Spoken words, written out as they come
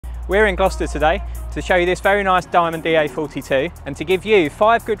We're in Gloucester today to show you this very nice Diamond DA42 and to give you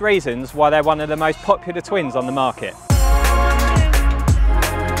 5 good reasons why they're one of the most popular twins on the market.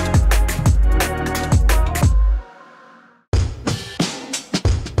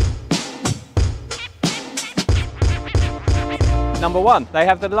 Number 1, they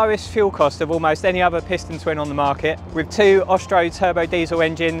have the lowest fuel cost of almost any other piston twin on the market. With 2 Ostro turbo diesel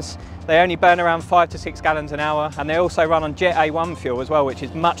engines, they only burn around 5 to 6 gallons an hour, and they also run on Jet A1 fuel as well, which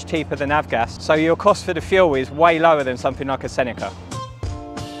is much cheaper than avgas. So your cost for the fuel is way lower than something like a Seneca.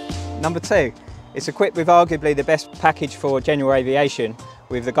 Number 2, it's equipped with arguably the best package for general aviation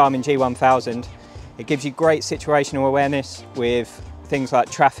with the Garmin G1000. It gives you great situational awareness with things like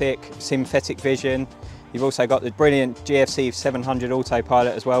traffic, synthetic vision. You've also got the brilliant GFC 700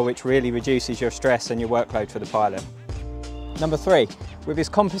 autopilot as well, which really reduces your stress and your workload for the pilot. Number 3, with its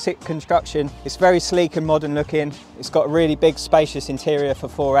composite construction, it's very sleek and modern looking. It's got a really big spacious interior for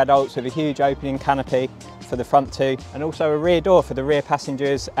 4 adults with a huge opening canopy for the front 2, and also a rear door for the rear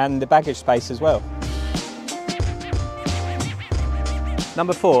passengers and the baggage space as well.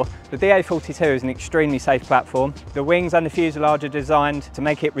 Number 4, the DA42 is an extremely safe platform. The wings and the fuselage are designed to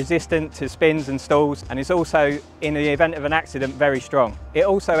make it resistant to spins and stalls, and it's also, in the event of an accident, very strong. It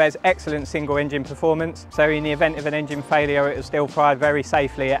also has excellent single engine performance, so in the event of an engine failure it will still fly very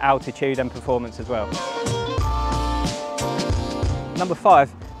safely at altitude and performance as well. Number 5,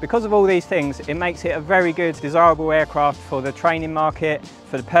 because of all these things, it makes it a very good, desirable aircraft for the training market,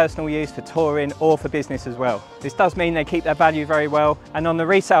 for the personal use, for touring, or for business as well. This does mean they keep their value very well, and on the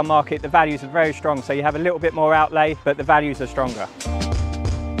resale market the values are very strong, so you have a little bit more outlay, but the values are stronger.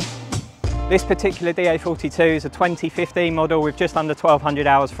 This particular DA42 is a 2015 model with just under 1,200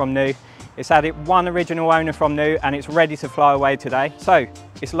 hours from new. It's had 1 original owner from new, and it's ready to fly away today. So,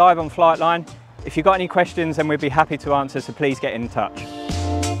 it's live on Flightline. If you've got any questions, then we'd be happy to answer, so please get in touch.